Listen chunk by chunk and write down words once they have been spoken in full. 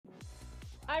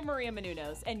I'm Maria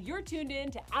Menounos, and you're tuned in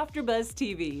to AfterBuzz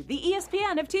TV, the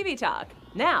ESPN of TV talk.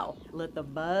 Now, let the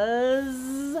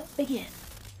buzz begin.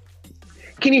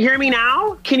 Can you hear me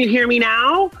now? Can you hear me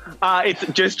now? It's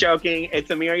just joking.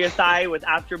 It's Amir Yasai with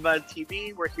AfterBuzz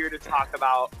TV. We're here to talk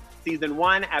about Season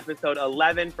 1, Episode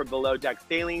 11 for Below Deck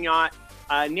Sailing Yacht.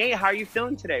 Nate, how are you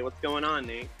feeling today? What's going on,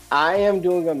 Nate? I am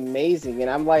doing amazing,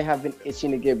 and have been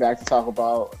itching to get back to talk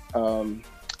about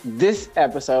this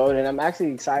episode, and I'm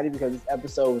actually excited because this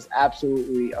episode was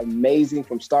absolutely amazing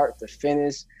from start to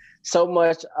finish. So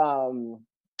much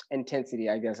intensity,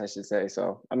 I guess I should say.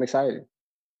 So I'm excited.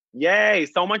 Yay,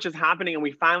 so much is happening, and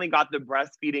we finally got the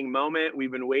breastfeeding moment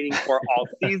we've been waiting for all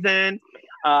season.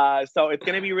 So it's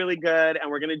going to be really good,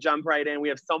 and we're going to jump right in. We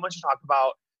have so much to talk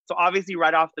about. So obviously,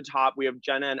 right off the top, we have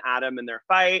Jenna and Adam in their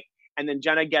fight, and then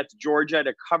Jenna gets Georgia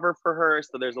to cover for her.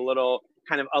 So there's a little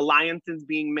kind of alliances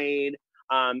being made.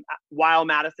 While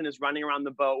Madison is running around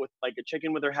the boat with like a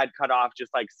chicken with her head cut off,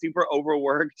 just like super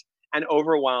overworked and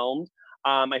overwhelmed.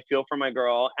 I feel for my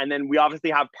girl. And then we obviously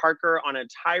have Parker on a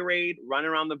tirade, running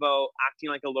around the boat, acting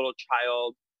like a little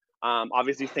child.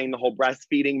 Obviously saying the whole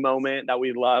breastfeeding moment that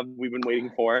we love, we've been waiting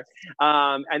for.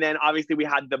 And then obviously we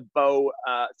had the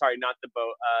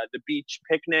beach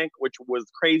picnic, which was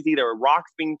crazy. There were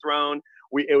rocks being thrown.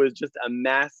 It was just a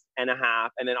mess and a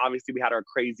half. And then obviously we had our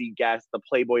crazy guests, the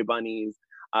Playboy bunnies,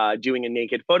 doing a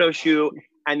naked photo shoot.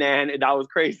 And then that was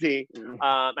crazy.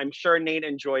 I'm sure Nate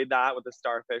enjoyed that with the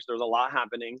starfish. There was a lot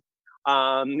happening,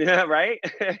 right?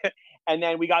 And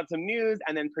then we got some news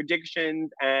and then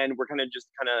predictions, and we're gonna just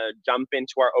kind of jump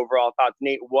into our overall thoughts.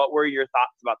 Nate, what were your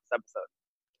thoughts about this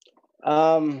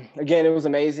episode? Again, it was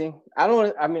amazing. I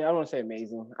don't want to say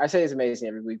amazing. I say it's amazing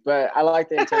every week, but I like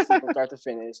the intensity from start to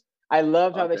finish. I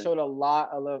loved how they showed a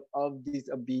lot of these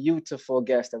beautiful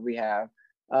guests that we have.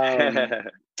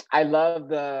 I love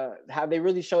how they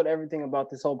really showed everything about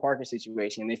this whole Parker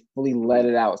situation. They fully let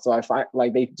it out. So I find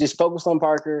like they just focused on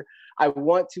Parker. I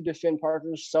want to defend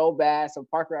Parker so bad. So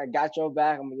Parker, I got your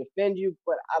back. I'm gonna defend you,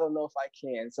 but I don't know if I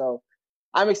can. So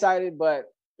I'm excited, but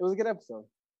it was a good episode.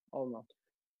 Oh no.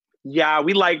 Yeah,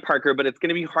 we like Parker, but it's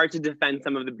gonna be hard to defend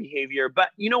some of the behavior. But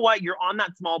you know what? You're on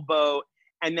that small boat,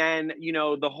 and then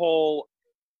the whole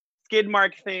skid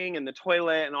mark thing and the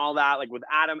toilet and all that, like with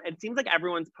Adam, it seems like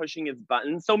everyone's pushing his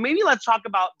buttons. So maybe let's talk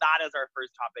about that as our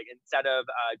first topic instead of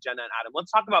Jenna and Adam.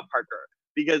 Let's talk about Parker,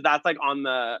 because that's like on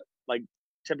the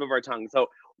tip of our tongue. So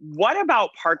what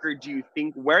about Parker do you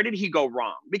think, where did he go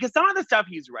wrong? Because some of the stuff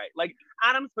he's right. Like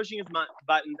Adam's pushing his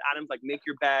buttons. Adam's like, make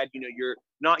your bed, you're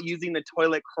not using the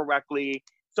toilet correctly.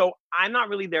 So I'm not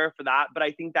really there for that. But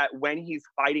I think that when he's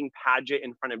fighting Paget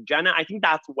in front of Jenna, I think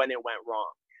that's when it went wrong.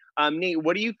 Nate,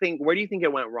 what do you think? Where do you think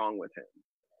it went wrong with him?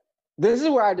 This is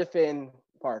where I defend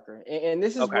Parker. And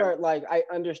this is where I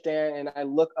understand and I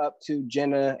look up to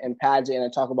Jenna and Paget and I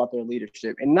talk about their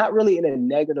leadership. And not really in a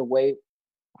negative way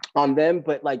on them,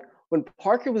 but when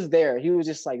Parker was there, he was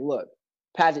just like, look,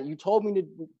 Paget, you told me to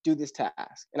do this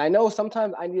task. And I know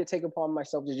sometimes I need to take upon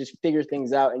myself to just figure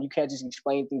things out, and you can't just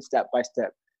explain things step by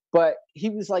step. But he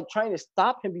was trying to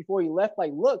stop him before he left.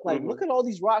 Look at all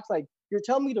these rocks. You're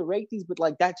telling me to rate these, but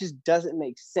that just doesn't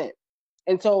make sense.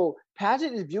 And so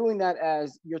Paget is viewing that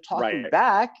as you're talking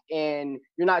back and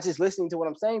you're not just listening to what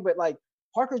I'm saying. But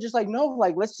Parker's just no,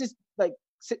 let's just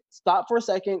stop for a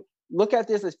second, look at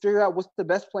this, let's figure out what's the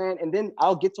best plan, and then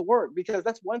I'll get to work. Because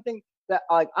that's one thing that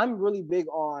I'm really big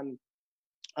on.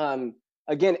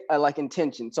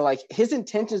 Intention. So his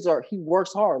intentions are he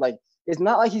works hard. It's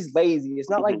not like he's lazy. It's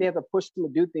not like they have to push him to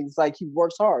do things. He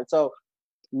works hard. So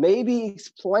maybe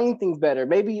explain things better.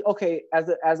 Maybe, okay, as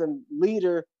a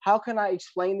leader, how can I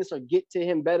explain this or get to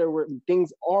him better where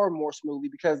things are more smoothly?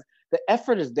 Because the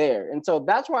effort is there. And so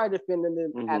that's why I defended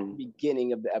him at the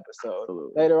beginning of the episode.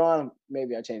 Absolutely. Later on,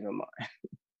 maybe I changed my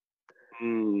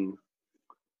mind.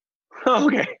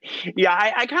 Okay. Yeah,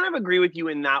 I kind of agree with you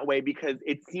in that way, because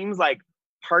it seems like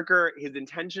Parker, his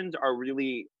intentions are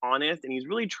really honest and he's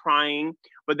really trying,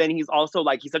 but then he's also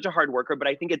he's such a hard worker. But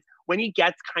I think it's when he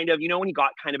gets kind of, when he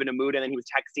got kind of in a mood and then he was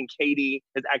texting Katie,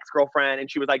 his ex-girlfriend, and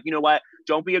she was like, you know what,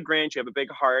 don't be a Grinch, you have a big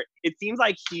heart. It seems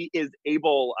like he is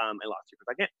able, I lost you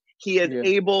for a second. He is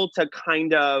able to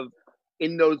kind of,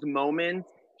 in those moments,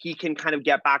 he can kind of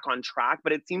get back on track.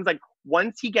 But it seems like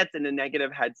once he gets in a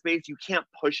negative headspace, you can't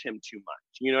push him too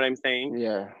much. You know what I'm saying?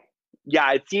 Yeah.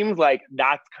 Yeah, it seems like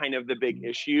that's kind of the big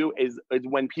issue is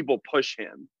when people push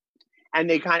him. And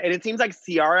and it seems like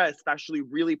Ciara especially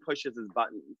really pushes his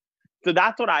buttons. So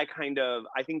that's what I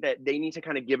think that they need to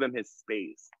kind of give him his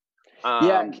space.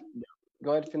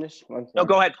 Go ahead, finish. No,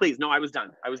 go ahead, please. No, I was done.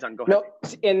 Go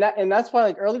ahead. No, and that's why,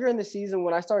 like, earlier in the season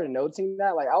when I started noticing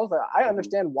that, like, I was like, I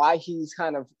understand why he's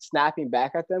kind of snapping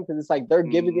back at them, because it's like they're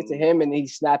giving it to him and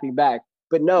he's snapping back.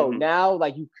 But no, now,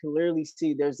 like, you clearly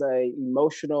see there's a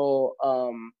emotional,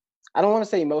 I don't want to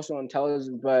say emotional intelligence,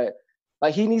 but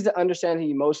like he needs to understand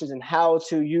the emotions and how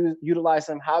to utilize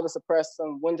them, how to suppress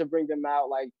them, when to bring them out.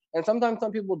 Like, and sometimes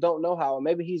some people don't know how. And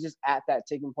maybe he's just at that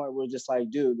tipping point where it's just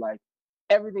like, dude, like,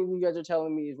 everything you guys are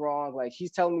telling me is wrong. Like,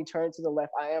 he's telling me turn to the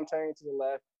left. I am turning to the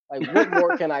left. Like, what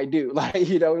more can I do? Like,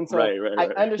 you know, and so I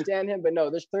understand him, but no,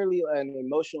 there's clearly an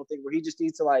emotional thing where he just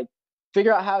needs to, like,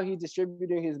 figure out how he's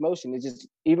distributing his emotion. It's just,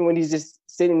 even when he's just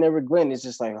sitting there with Glenn, it's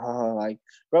just like, oh, like,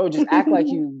 bro, just act like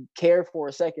you care for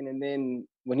a second, and then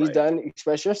when he's done,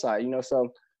 express your side, you know.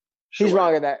 So he's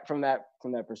wrong at that from that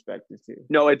perspective too.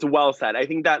 No, it's well said. I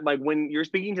think that, like, when you're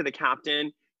speaking to the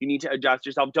captain, you need to adjust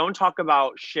yourself. Don't talk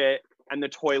about shit and the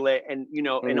toilet and, you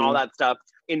know, and all that stuff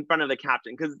in front of the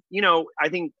captain, because, you know, I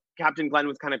think Captain Glenn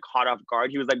was kind of caught off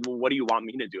guard. He was like, well, what do you want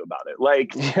me to do about it?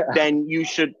 Like, then you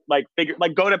should, like,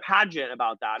 go to Pageant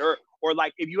about that. Or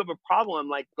like, if you have a problem,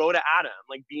 like, go to Adam,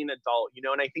 like, be an adult, you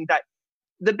know? And I think that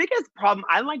the biggest problem,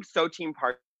 I like so Team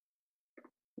Parker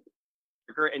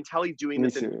until he's doing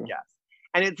this in his guest.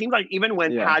 And it seems like even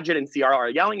when Pageant and CR are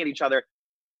yelling at each other,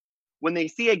 when they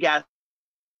see a guest,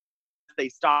 they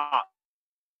stop.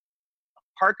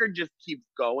 Parker just keeps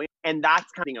going, and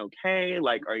that's kind of okay.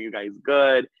 Like, are you guys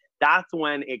good? That's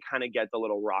when it kind of gets a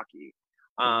little rocky.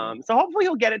 So hopefully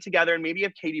he'll get it together, and maybe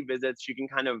if Katie visits, she can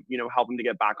kind of, you know, help him to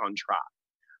get back on track.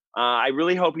 I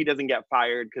really hope he doesn't get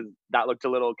fired, because that looked a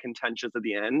little contentious at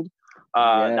the end.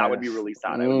 That would be really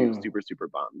sad. I would be super, super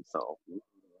bummed. So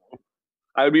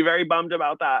I would be very bummed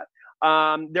about that.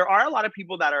 There are a lot of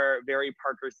people that are very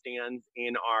Parker stans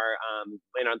in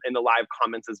in the live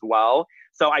comments as well.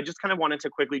 So I just kind of wanted to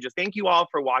quickly just thank you all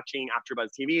for watching AfterBuzz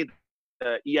TV,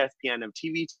 the ESPN of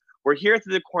TV. We're here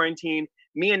through the quarantine.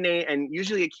 Me and Nate, and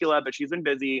usually Akila, but she's been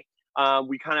busy.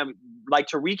 We kind of like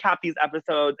to recap these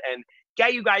episodes and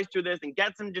get you guys through this and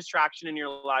get some distraction in your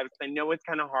lives. I know it's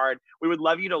kind of hard. We would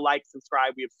love you to like,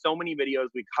 subscribe. We have so many videos.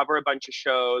 We cover a bunch of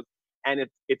shows, and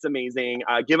it's amazing.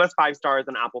 Give us 5 stars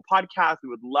on Apple Podcasts. We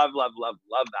would love, love, love,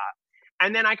 love that.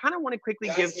 And then I kind of want to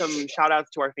quickly give some shout outs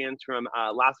to our fans from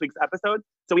last week's episode.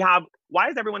 So we have, why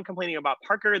is everyone complaining about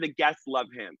Parker? The guests love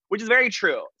him, which is very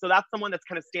true. So that's someone that's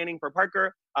kind of standing for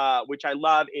Parker, which I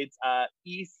love. It's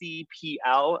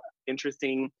ECPL,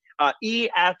 interesting.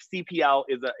 EFCPL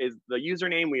is the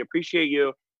username. We appreciate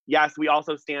you. Yes, we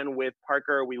also stand with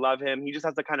Parker. We love him. He just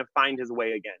has to kind of find his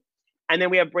way again. And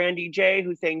then we have Brandy J,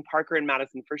 who's saying Parker and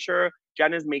Madison for sure.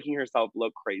 Jenna's making herself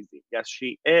look crazy. Yes,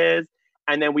 she is.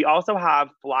 And then we also have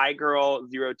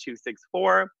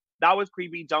Flygirl0264. That was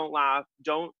creepy. Don't laugh.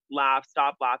 Don't laugh.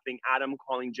 Stop laughing. Adam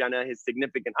calling Jenna his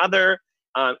significant other.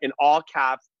 In all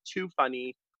caps. Too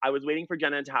funny. I was waiting for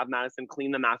Jenna to have Madison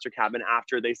clean the master cabin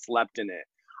after they slept in it.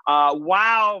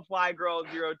 Wow,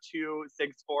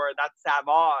 Flygirl0264. That's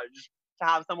savage. To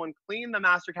have someone clean the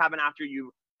master cabin after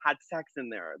you had sex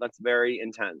in there. That's very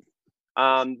intense.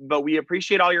 But we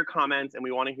appreciate all your comments, and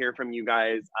we want to hear from you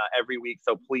guys every week,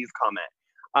 so please comment.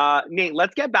 Nate,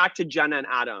 let's get back to Jenna and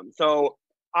Adam. So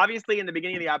obviously in the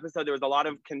beginning of the episode, there was a lot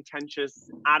of contentious.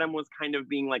 Adam was kind of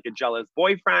being like a jealous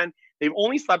boyfriend. They've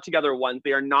only slept together once.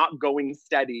 They are not going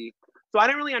steady. So I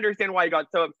didn't really understand why he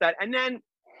got so upset. And then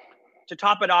to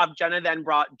top it off, Jenna then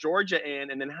brought Georgia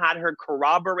in and then had her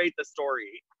corroborate the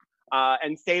story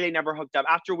and say they never hooked up,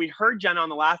 after we heard Jenna on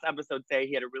the last episode say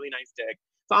he had a really nice dick.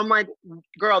 So I'm like,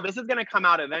 girl, this is going to come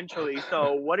out eventually.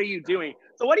 So what are you doing?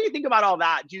 So what do you think about all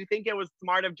that? Do you think it was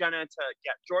smart of Jenna to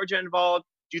get Georgia involved?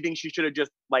 Do you think she should have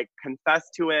just like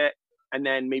confessed to it and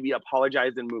then maybe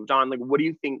apologized and moved on? Like, what do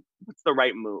you think? What's the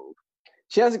right move?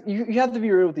 You have to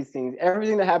be real with these things.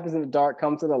 Everything that happens in the dark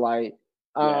comes to the light.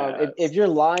 If you're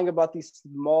lying about these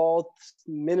small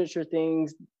miniature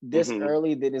things this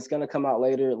early, then it's going to come out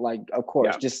later. Like, of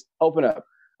course, just open up.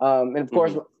 And of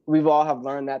course, we've all have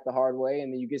learned that the hard way.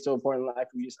 And then you get to a point in life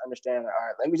where you just understand, all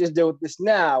right, let me just deal with this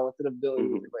now instead of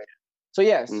dealing with it later. So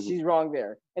yes, she's wrong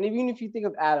there. And even if you think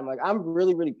of Adam, like, I'm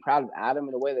really, really proud of Adam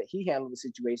in the way that he handled the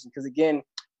situation. Because again,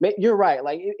 you're right.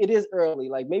 Like, it is early.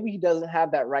 Like, maybe he doesn't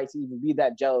have that right to even be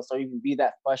that jealous or even be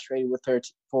that frustrated with her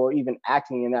for even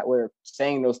acting in that way or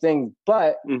saying those things.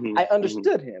 But I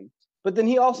understood him. But then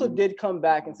he also did come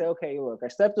back and say, okay, look, I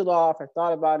stepped it off. I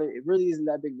thought about it. It really isn't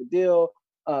that big of a deal.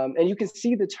 And you can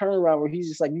see the turnaround where he's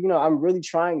just like, you know, I'm really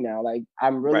trying now. Like,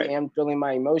 I'm really am feeling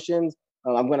my emotions.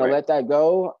 I'm going to let that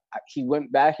go. He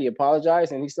went back, he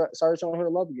apologized, and he started showing her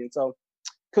love again. So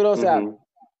kudos to him.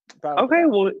 Okay,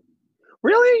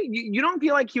 Really? You don't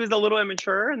feel like he was a little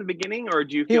immature in the beginning, or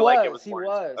do you feel like it was He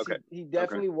warranted? was. Okay. He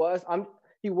definitely was.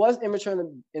 He was immature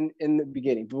in the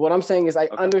beginning. But what I'm saying is I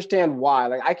understand why.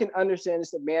 Like I can understand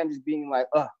just a man just being like,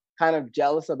 kind of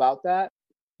jealous about that.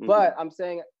 But I'm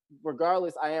saying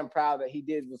regardless, I am proud that he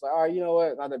was like, all right, you know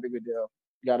what? Not that big a deal.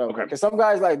 Got over it. Because some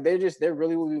guys like they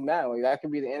really will be mad. Like that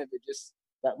could be the end of it, just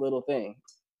that little thing.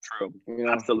 True. You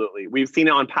know? Absolutely. We've seen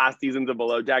it on past seasons of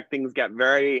Below Deck. Things get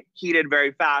very heated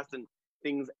very fast and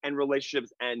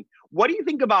relationships end. What do you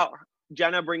think about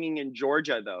Jenna bringing in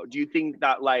Georgia though? Do you think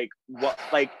that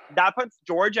that puts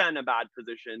Georgia in a bad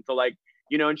position? So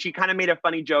and she kind of made a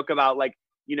funny joke about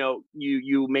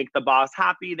you make the boss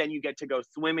happy, then you get to go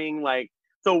swimming.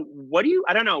 So what do you,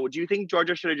 I don't know. Do you think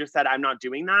Georgia should have just said, I'm not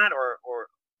doing that? Or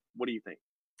what do you think?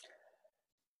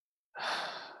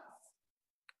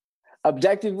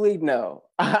 Objectively, no.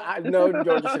 I know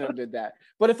Georgia shouldn't have did that.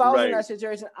 But if I was in that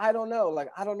situation, I don't know.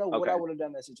 I don't know what I would have done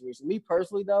in that situation. Me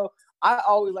personally, though, I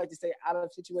always like to stay out of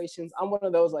situations. I'm one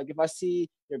of those, if I see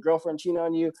your girlfriend cheating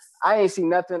on you, I ain't see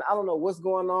nothing. I don't know what's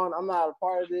going on. I'm not a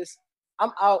part of this.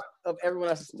 I'm out of everyone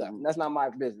else's stuff. That's not my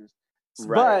business.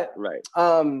 But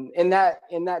in that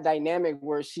dynamic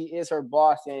where she is her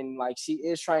boss and she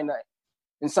is trying to,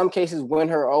 in some cases, win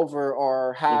her over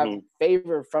or have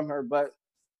favor from her, but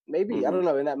maybe, I don't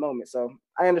know, in that moment. So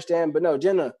I understand, but no,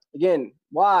 Jenna, again,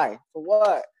 why? For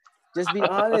what? Just be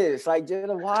honest.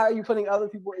 Jenna, why are you putting other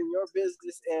people in your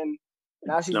business and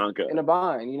now she's in a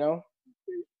bind,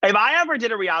 If I ever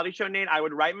did a reality show, Nate, I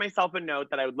would write myself a note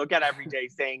that I would look at every day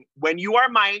saying, when you are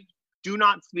mic'd, do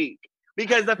not speak.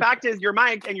 Because the fact is you're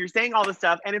mic'd and you're saying all this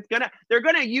stuff and they're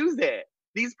going to use it.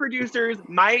 These producers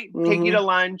might take you to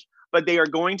lunch, but they are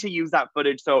going to use that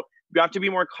footage. So you have to be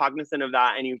more cognizant of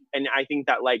that. And I think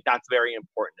that that's very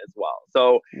important as well.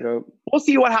 So we'll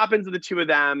see what happens with the two of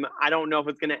them. I don't know if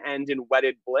it's going to end in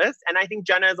wedded bliss. And I think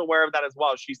Jenna is aware of that as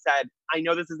well. She said, I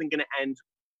know this isn't going to end,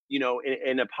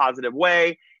 in a positive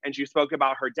way. And she spoke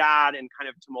about her dad and kind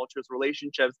of tumultuous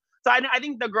relationships. So I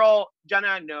think the girl,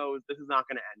 Jenna, knows this is not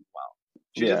going to end well.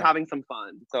 She's just having some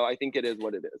fun. So I think it is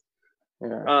what it is.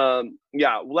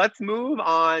 Let's move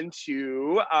on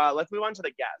to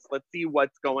the guests. Let's see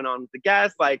what's going on with the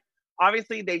guests.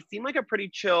 Obviously they seem like a pretty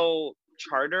chill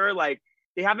charter.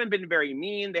 They haven't been very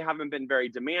mean, they haven't been very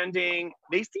demanding.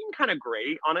 They seem kind of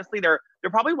great. Honestly, they're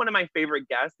probably one of my favorite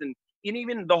guests. And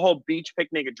even the whole beach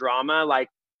picnic drama,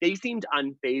 they seemed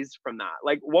unfazed from that.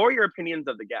 What were your opinions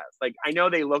of the guests? I know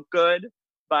they look good,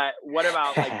 but what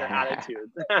about their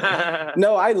attitudes?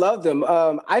 No, I love them.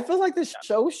 I feel like this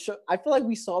show, I feel like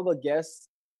we saw the guests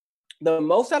the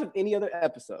most out of any other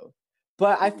episode.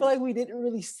 But I feel like we didn't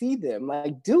really see them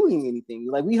doing anything.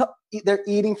 They're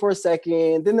eating for a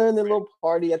second, then they're in their little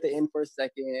party at the end for a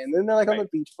second, then they're on the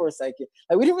beach for a second.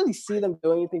 We didn't really see them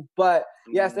doing anything. But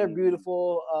yes, they're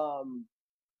beautiful.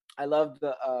 I love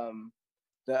the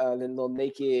little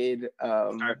naked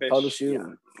photo shoot,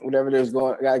 whatever there's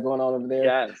going on over there.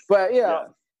 Yes. But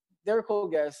they're cool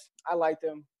guests. I like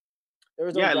them. There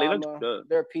was no drama. They looked good.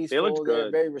 They're peaceful. They're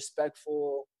very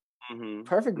respectful.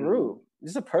 Perfect group.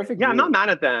 This is a perfect group. I'm not mad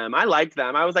at them. I liked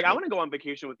them. I was I want to go on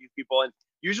vacation with these people. And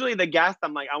usually the guests,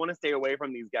 I'm I want to stay away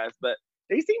from these guests. But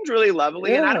they seemed really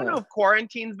lovely. And I don't know if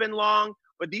quarantine's been long,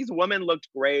 but these women looked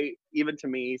great, even to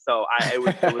me. So it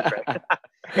was great.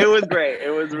 It was great.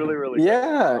 It was really, really great.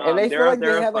 And they feel like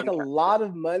they had a lot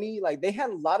of money. They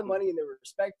had a lot of money and they were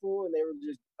respectful and they were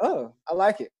just, I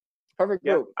like it. Perfect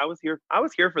group. I was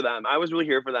here for them. I was really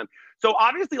here for them. So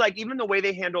obviously, even the way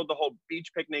they handled the whole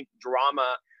beach picnic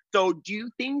drama. So do you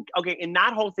think, in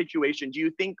that whole situation, do you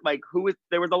think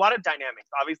there was a lot of dynamics.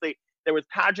 Obviously, there was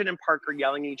Paget and Parker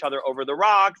yelling at each other over the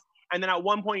rocks. And then at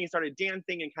one point he started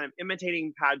dancing and kind of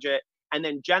imitating Paget. And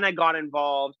then Jenna got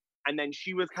involved. And then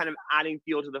she was kind of adding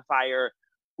fuel to the fire.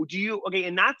 Do you,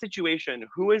 in that situation,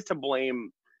 who is to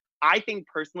blame? I think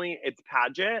personally it's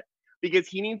Paget, because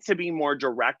he needs to be more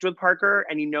direct with Parker,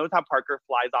 and he knows how Parker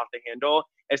flies off the handle,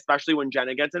 especially when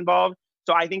Jenna gets involved.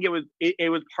 So I think it was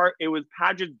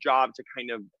Paget's job to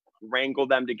kind of wrangle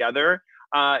them together.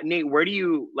 Nate, where do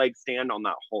you stand on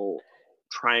that whole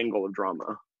triangle of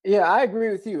drama? Yeah, I agree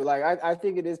with you. I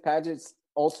think it is Paget's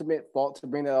ultimate fault to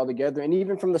bring that all together. And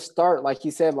even from the start, like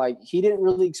he said, he didn't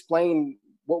really explain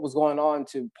what was going on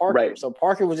to Parker. Right. So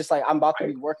Parker was just I'm about to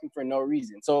be working for no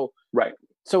reason. So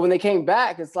So when they came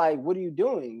back, it's what are you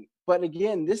doing? But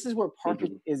again, this is where Parker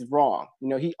is wrong.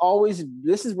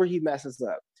 This is where he messes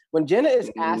up. When Jenna is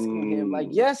asking him,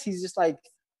 yes, he's just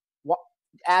what?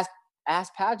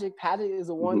 Ask Paget. Paget is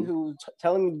the one who's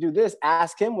telling me to do this.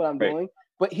 Ask him what I'm doing.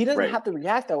 But he doesn't have to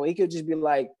react that way. He could just be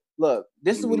look,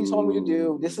 this is what he told me to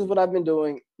do. This is what I've been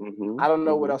doing. I don't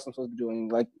know what else I'm supposed to be doing.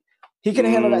 Like, he could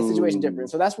have handled that situation different.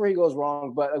 So that's where he goes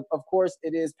wrong. But of course,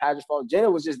 it is Padgett's fault.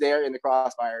 Jenna was just there in the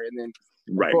crossfire. And then,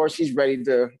 of course, she's ready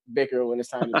to bicker when it's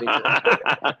time to bicker.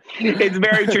 It's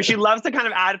very true. She loves to kind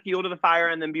of add fuel to the fire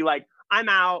and then be like, I'm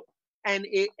out. And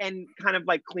kind of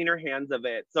like clean her hands of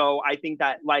it. So I think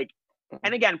that like,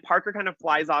 and again, Parker kind of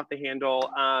flies off the handle.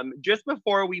 Just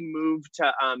before we move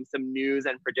to some news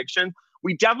and predictions,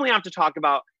 we definitely have to talk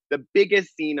about the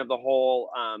biggest scene of the whole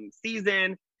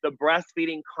season, the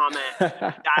breastfeeding comment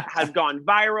that has gone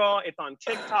viral. It's on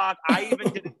TikTok. I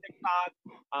even did a TikTok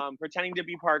pretending to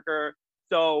be Parker.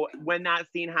 So when that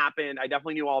scene happened, I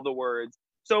definitely knew all the words.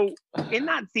 So in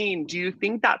that scene, do you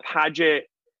think that Padgett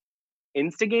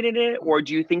instigated it, or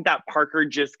do you think that Parker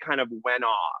just kind of went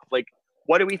off? Like,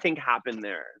 what do we think happened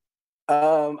there?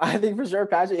 I think for sure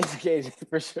Padgett instigated.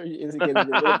 For sure he instigated a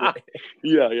little bit.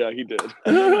 Yeah, he did.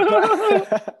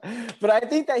 but I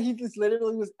think that he just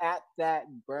literally was at that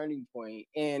burning point,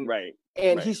 and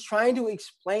he's trying to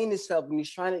explain himself and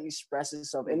he's trying to express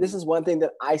himself. And this is one thing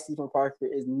that I see from Parker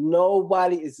is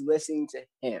nobody is listening to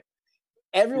him.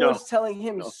 Everyone's telling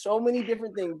him so many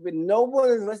different things, but no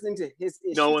one is listening to his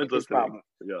issue. No one's listening. Problem.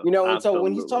 Yeah, you know, and so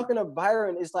when he's talking to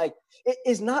Byron, it's like,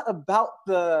 it's not about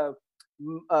the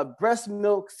breast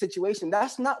milk situation.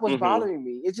 That's not what's bothering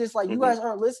me. It's just like, you guys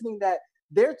aren't listening, that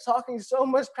they're talking so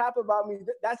much crap about me.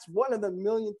 That's one of the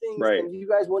million things, and you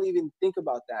guys won't even think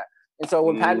about that. And so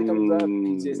when Padgett comes up,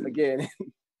 he just, again...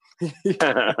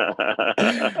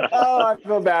 Oh, I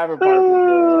feel bad for Parker,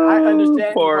 man. I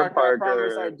understand Poor Parker. I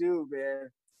promise I do, man.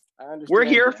 I understand. We're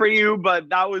here for you, but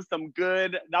that was a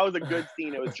good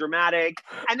scene. It was dramatic.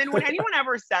 And then when anyone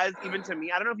ever says, even to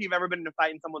me, I don't know if you've ever been in a fight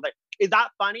and someone's like, is that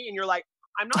funny? And you're like,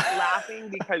 I'm not laughing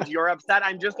because you're upset.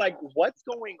 I'm just like, what's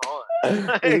going on?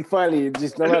 Like, it's funny.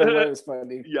 Just no matter what, it's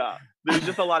funny. Yeah. There's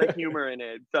just a lot of humor in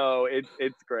it. So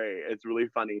it's great. It's really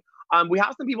funny. We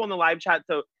have some people in the live chat.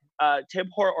 So Tib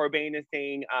Hor Orbain is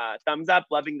saying thumbs up,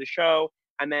 loving the show.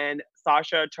 And then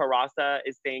Sasha Tarasa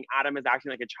is saying Adam is acting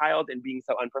like a child and being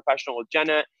so unprofessional with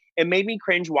Jenna. It made me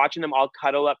cringe watching them all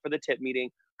cuddle up for the tip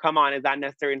meeting. Come on, is that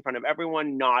necessary in front of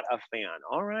everyone? Not a fan.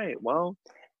 All right, well,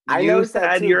 I noticed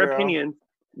that too, your girl. Opinion.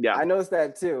 Yeah, I noticed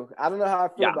that too. I don't know how I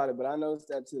feel about it, but I noticed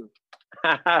that too.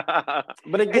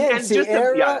 But again,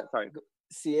 Sierra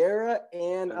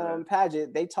and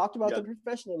Padgett, they talked about the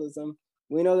professionalism.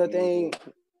 We know that they ain't.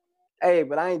 Hey,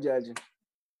 but I ain't judging.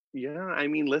 Yeah, I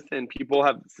mean, listen, people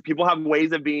have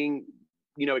ways of being,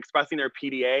 expressing their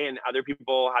PDA, and other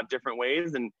people have different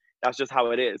ways, and that's just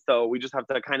how it is. So we just have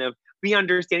to kind of be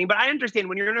understanding. But I understand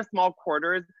when you're in a small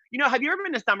quarters, have you ever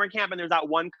been to summer camp and there's that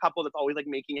one couple that's always like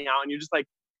making out, and you're just like,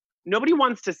 nobody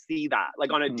wants to see that,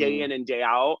 like on a day in and day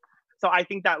out. So I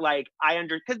think that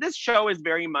because this show is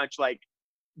very much like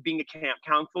being a camp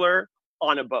counselor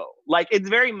on a boat. Like, it's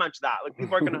very much that. Like,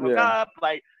 people are going to hook up.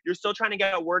 Like, you're still trying to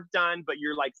get work done, but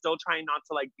you're like still trying not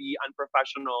to like be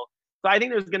unprofessional. So I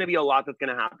think there's going to be a lot that's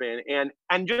going to happen.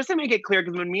 And just to make it clear,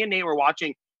 because when me and Nate were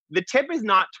watching, the tip is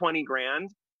not 20 grand.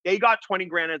 They got 20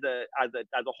 grand as a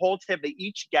whole tip. They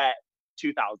each get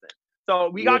 2,000.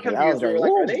 So we got confused. We were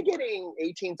like, are they getting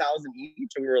 18,000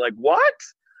 each? And we were like, what?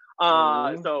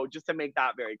 So just to make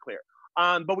that very clear.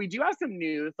 But we do have some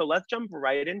news. So let's jump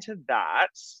right into that.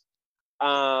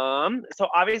 So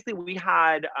obviously we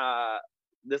had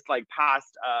this like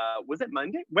past was it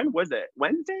Monday? When was it?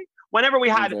 Wednesday? Whenever we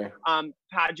had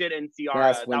Padgett and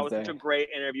Ciara. That was such a great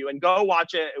interview. And go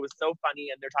watch it. It was so funny.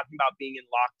 And they're talking about being in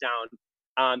lockdown.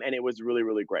 And it was really,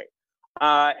 really great.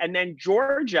 And then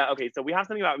Georgia. Okay, so we have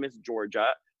something about Miss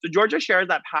Georgia. So Georgia shares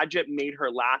that Padgett made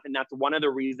her laugh, and that's one of the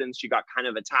reasons she got kind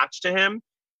of attached to him.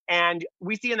 And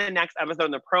we see in the next episode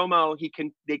in the promo,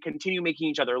 they continue making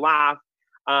each other laugh.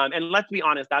 And let's be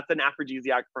honest, that's an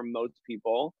aphrodisiac for most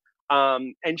people.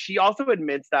 And she also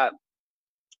admits that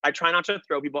I try not to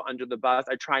throw people under the bus.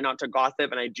 I try not to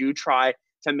gossip, and I do try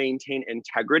to maintain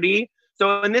integrity.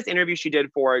 So in this interview she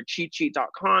did for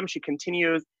cheatsheet.com, she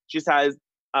continues, she says,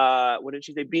 what did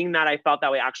she say? Being that I felt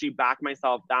that way, I actually back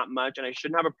myself that much, and I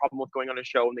shouldn't have a problem with going on a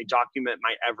show when they document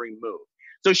my every move.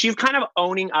 So she's kind of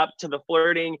owning up to the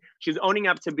flirting. She's owning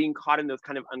up to being caught in those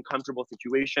kind of uncomfortable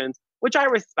situations, which I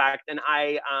respect. And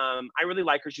I really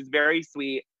like her. She's very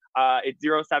sweet. It's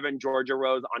 07 Georgia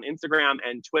Rose on Instagram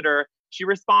and Twitter. She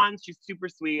responds. She's super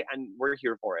sweet, and we're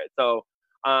here for it. So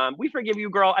we forgive you,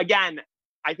 girl. Again,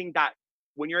 I think that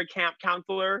when you're a camp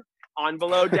counselor on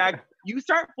Below Deck, you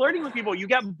start flirting with people. You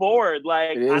get bored.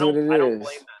 Like, I don't blame them. I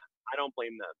don't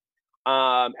blame them.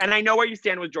 And I know where you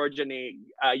stand with Georgia, Nate.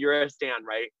 You're a stan,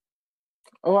 right?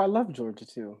 Oh, I love Georgia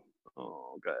too.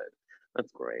 Oh, good.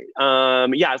 That's great.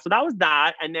 Yeah, so that was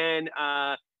that. And then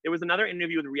there was another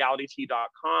interview with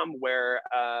realityt.com where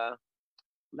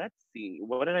let's see,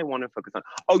 what did I want to focus on?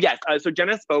 Oh, yes. So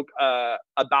Jenna spoke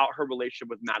about her relationship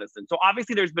with Madison. So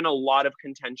obviously there's been a lot of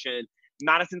contention.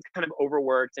 Madison's kind of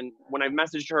overworked. And when I've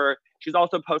messaged her, she's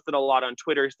also posted a lot on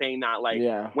Twitter saying that, like,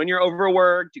 when you're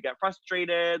overworked, you get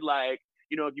frustrated. Like,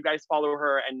 you know, if you guys follow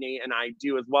her, and Nate and I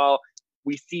do as well,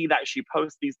 we see that she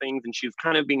posts these things and she's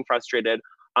kind of being frustrated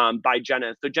by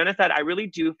Jenna. So Jenna said, I really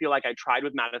do feel like I tried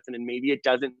with Madison and maybe it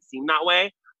doesn't seem that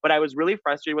way. But I was really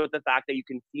frustrated with the fact that you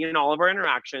can see in all of our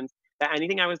interactions that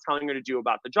anything I was telling her to do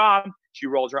about the job, she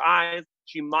rolled her eyes.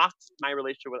 She mocked my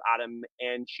relationship with Adam,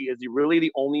 and she is really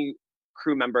the only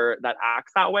crew member that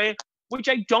acts that way, which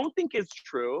I don't think is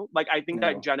true. Like, I think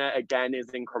that Jenna, again, is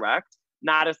incorrect.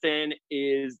 Madison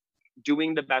is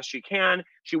doing the best she can.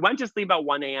 She went to sleep at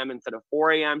 1 a.m. instead of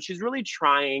 4 a.m. She's really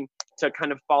trying to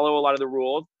kind of follow a lot of the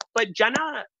rules. But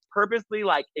Jenna purposely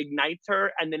like ignites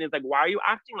her and then is like, why are you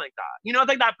acting like that? You know, it's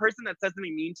like that person that says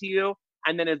something mean to you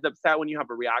and then is upset when you have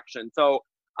a reaction. So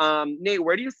Nate,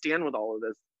 where do you stand with all of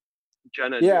this,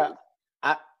 Jenna? Yeah,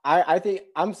 I think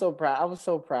I'm so proud. I was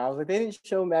so proud. I was like, they didn't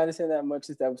show Madison that much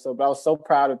this episode, but I was so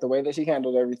proud of the way that she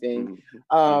handled everything.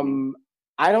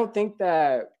 I don't think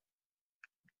that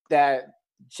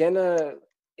Jenna,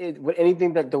 with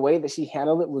anything that the way that she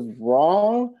handled it was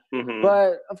wrong.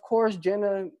 But of course,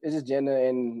 Jenna is just Jenna,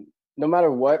 and no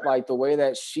matter what, like the way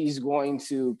that she's going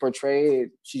to portray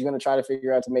it, she's going to try to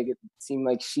figure out to make it seem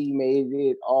like she made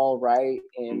it all right.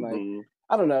 And like,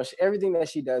 I don't know, everything that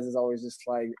she does is always just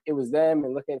like, it was them,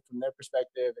 and look at it from their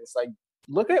perspective. It's like,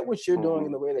 look at what you're doing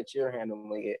and the way that you're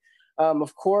handling it.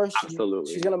 Of course, she's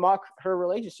going to mock her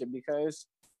relationship because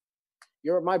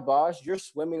you're my boss, you're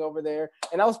swimming over there.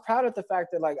 And I was proud of the fact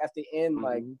that, like, at the end,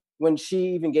 like, when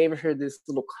she even gave her this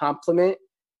little compliment,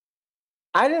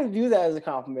 I didn't view that as a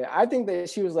compliment. I think that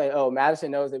she was like, oh,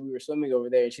 Madison knows that we were swimming over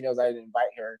there and she knows I didn't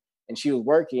invite her and she was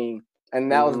working.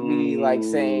 And that was me, like,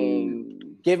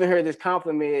 giving her this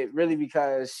compliment really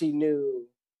because she knew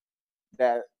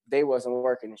that they wasn't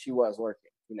working and she was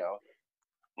working, you know?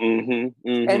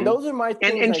 And those are my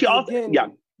things. And like, she also,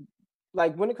 again,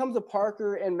 like when it comes to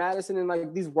Parker and Madison and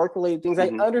like these work-related things, I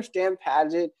understand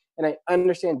Paget and I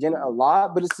understand Jenna a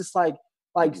lot, but it's just like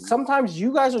sometimes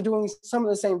you guys are doing some of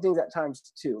the same things at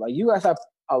times too. Like you guys have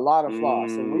a lot of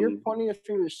flaws. And when you're pointing your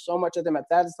fingers so much at them at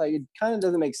that, it's like, it kind of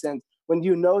doesn't make sense when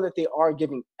you know that they are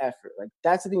giving effort. Like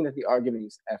that's the thing that they are giving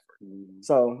is effort.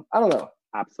 So I don't know.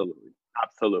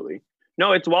 Absolutely.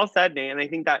 No, it's well said, Nate. And I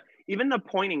think that even the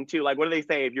pointing too, like what do they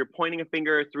say? If you're pointing a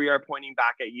finger, 3 are pointing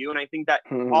back at you. And I think that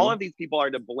all of these people are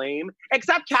to blame,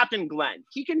 except Captain Glenn.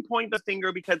 He can point the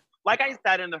finger because, like I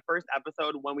said in the first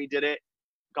episode when we did it,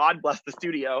 God bless the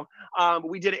studio.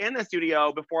 We did it in the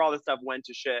studio before all this stuff went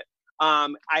to shit. I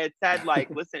had said, like,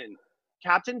 listen,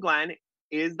 Captain Glenn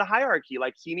is the hierarchy.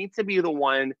 Like, he needs to be the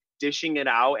one dishing it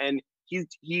out. And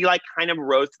he like kind of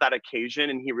rose to that occasion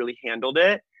and he really handled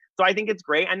it. So I think it's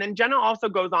great. And then Jenna also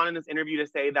goes on in this interview to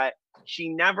say that she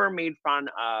never made fun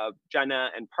of Jenna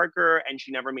and Parker and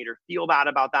she never made her feel bad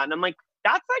about that. And I'm like,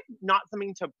 that's like not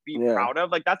something to be proud of.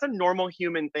 Like that's a normal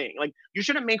human thing. Like you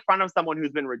shouldn't make fun of someone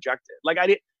who's been rejected. Like I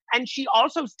did. And she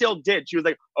also still did. She was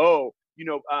like, oh, you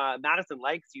know, Madison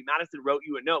likes you. Madison wrote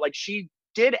you a note. Like she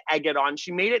did egg it on.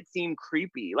 She made it seem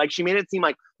creepy. Like she made it seem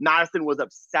like Madison was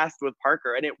obsessed with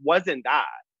Parker and it wasn't that.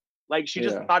 Like she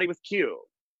just thought he was cute.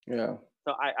 Yeah.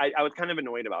 So I was kind of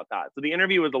annoyed about that. So the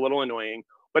interview was a little annoying.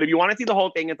 But if you want to see the whole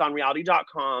thing, it's on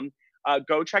reality.com.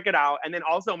 Go check it out. And then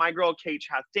also my girl, Kate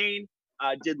Chastain,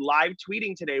 did live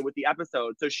tweeting today with the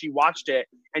episode. So she watched it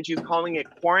and she's calling it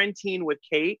Quarantine with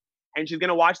Kate. And she's going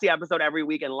to watch the episode every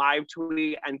week and live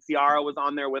tweet. And Ciara was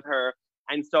on there with her.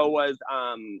 And so was,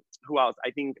 who else?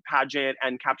 I think Paget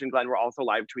and Captain Glenn were also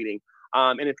live tweeting.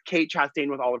 And it's Kate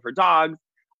Chastain with all of her dogs.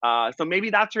 So maybe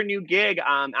that's her new gig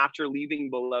after leaving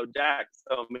Below Deck.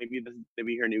 So maybe this is going to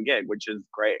be her new gig, which is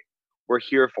great. We're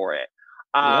here for it.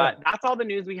 That's all the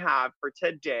news we have for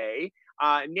today.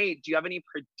 Nate, do you have any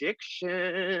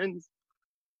predictions?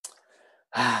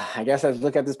 I guess let's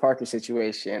look at this Parker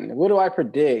situation. What do I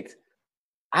predict?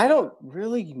 I don't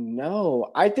really know.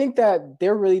 I think that they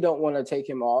really don't want to take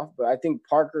him off, but I think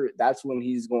Parker, that's when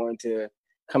he's going to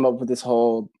come up with this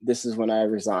whole, this is when I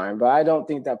resign. But I don't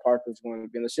think that Parker's going to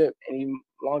be in the ship any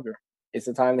longer. It's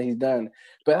the time that he's done.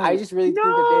 But I just really think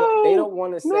that they don't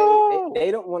want to say,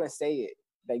 they don't want to say it.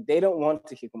 Like, they don't want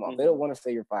to kick him off. They don't want to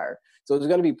say you're fired. So it's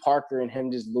going to be Parker and him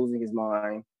just losing his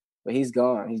mind. But he's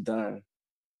gone. He's done.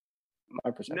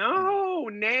 My perception. No,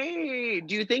 Nate.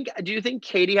 Do you think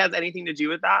Katie has anything to do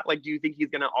with that? Like, do you think he's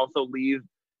going to also leave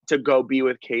to go be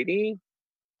with Katie?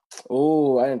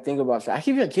 Oh, I didn't think about that. I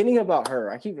keep forgetting about her.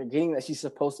 I keep forgetting that she's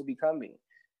supposed to be coming.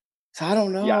 So I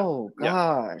don't know. Yeah.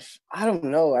 Gosh, I don't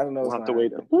know. I don't know. We'll What's have to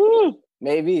wait. happen.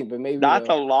 Maybe, but maybe That's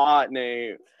though. a lot,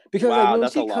 Nate. Because Wow, like when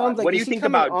that's she a lot. comes, like What do is you she think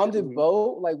coming about on the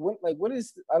boat? Like what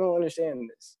is? I don't understand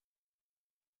this.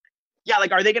 Yeah,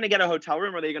 like, are they going to get a hotel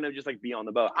room or are they going to just like be on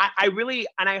the boat? I really,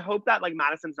 and I hope that like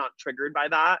Madison's not triggered by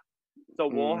that. So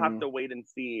we'll have to wait and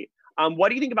see. What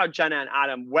do you think about Jenna and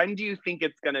Adam? When do you think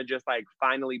it's going to just like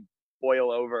finally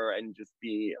boil over and just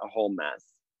be a whole mess?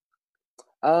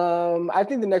 I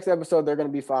think the next episode they're going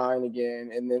to be fine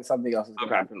again, and then something else is going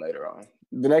to happen later on.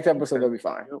 The next episode they'll be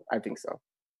fine. I think so.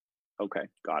 Okay,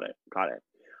 got it.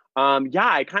 Yeah,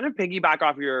 I kind of piggyback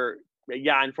off your.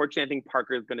 Yeah, unfortunately, I think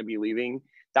Parker is going to be leaving.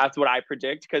 That's what I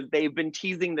predict because they've been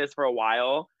teasing this for a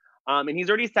while. And he's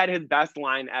already said his best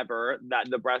line ever, that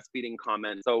the breastfeeding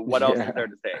comment. So what else is there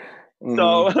to say?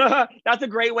 So that's a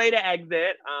great way to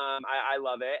exit. I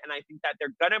love it. And I think that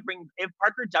they're going to bring, if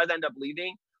Parker does end up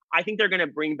leaving, I think they're going to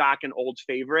bring back an old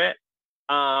favorite.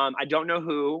 I don't know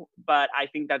who, but I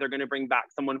think that they're going to bring back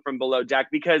someone from Below Deck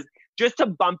because just to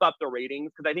bump up the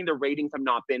ratings, because I think the ratings have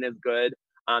not been as good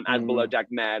as Below Deck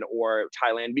Med or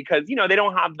Thailand because, you know, they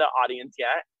don't have the audience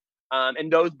yet.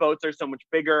 And those boats are so much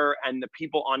bigger and the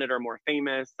people on it are more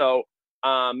famous. So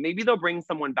maybe they'll bring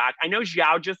someone back. I know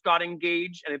Xiao just got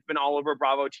engaged and it's been all over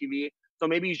Bravo TV. So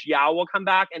maybe Xiao will come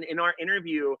back. And in our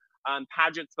interview,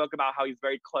 Paget spoke about how he's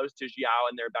very close to Xiao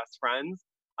and they're best friends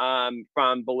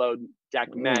from Below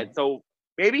Deck Med. So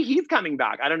maybe he's coming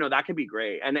back. I don't know. That could be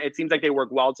great. And it seems like they work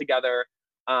well together.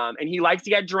 And he likes to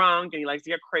get drunk and he likes to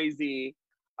get crazy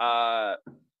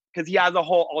because he has a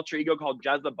whole alter ego called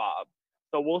Jezebel.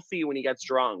 So we'll see when he gets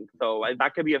drunk. So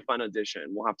that could be a fun addition.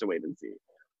 We'll have to wait and see.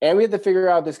 And we have to figure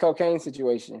out this cocaine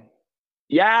situation.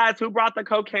 Yes, who brought the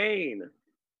cocaine?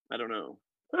 I don't know.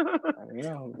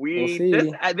 We'll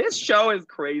see. This show is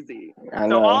crazy.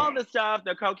 So all the stuff,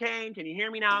 the cocaine, can you hear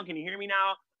me now? Can you hear me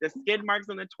now? The skid marks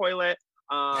on the toilet.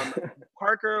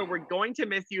 Parker, we're going to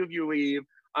miss you if you leave.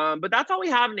 But that's all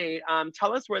we have, Nate.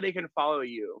 Tell us where they can follow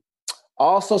you.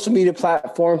 All social media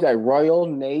platforms at Royal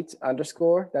Nate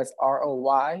 _ That's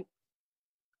ROYAL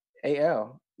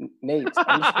Nate _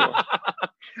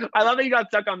 I love that you got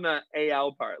stuck on the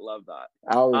AL part. Love that.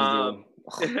 I always do.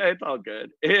 It's all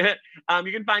good. You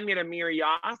can find me at Amir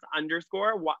Yas _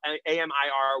 AMIRYASS,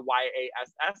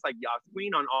 like Yas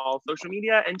Queen, on all social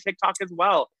media and TikTok as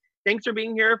well. Thanks for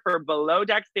being here for Below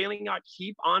Deck Sailing Yacht.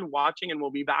 Keep on watching, and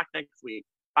we'll be back next week.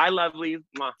 Bye, lovelies.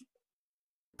 Mwah.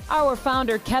 Our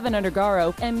founder, Kevin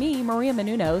Undergaro, and me, Maria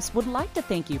Menounos, would like to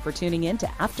thank you for tuning in to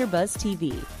AfterBuzz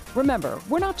TV. Remember,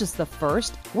 we're not just the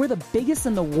first, we're the biggest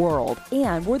in the world,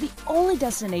 and we're the only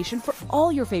destination for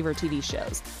all your favorite TV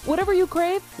shows. Whatever you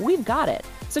crave, we've got it.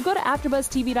 So go to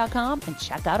AfterBuzzTV.com and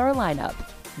check out our lineup.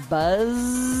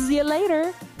 Buzz you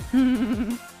later.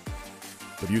 The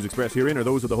views expressed herein are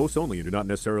those of the hosts only and do not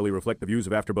necessarily reflect the views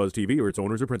of AfterBuzz TV or its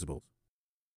owners or principals.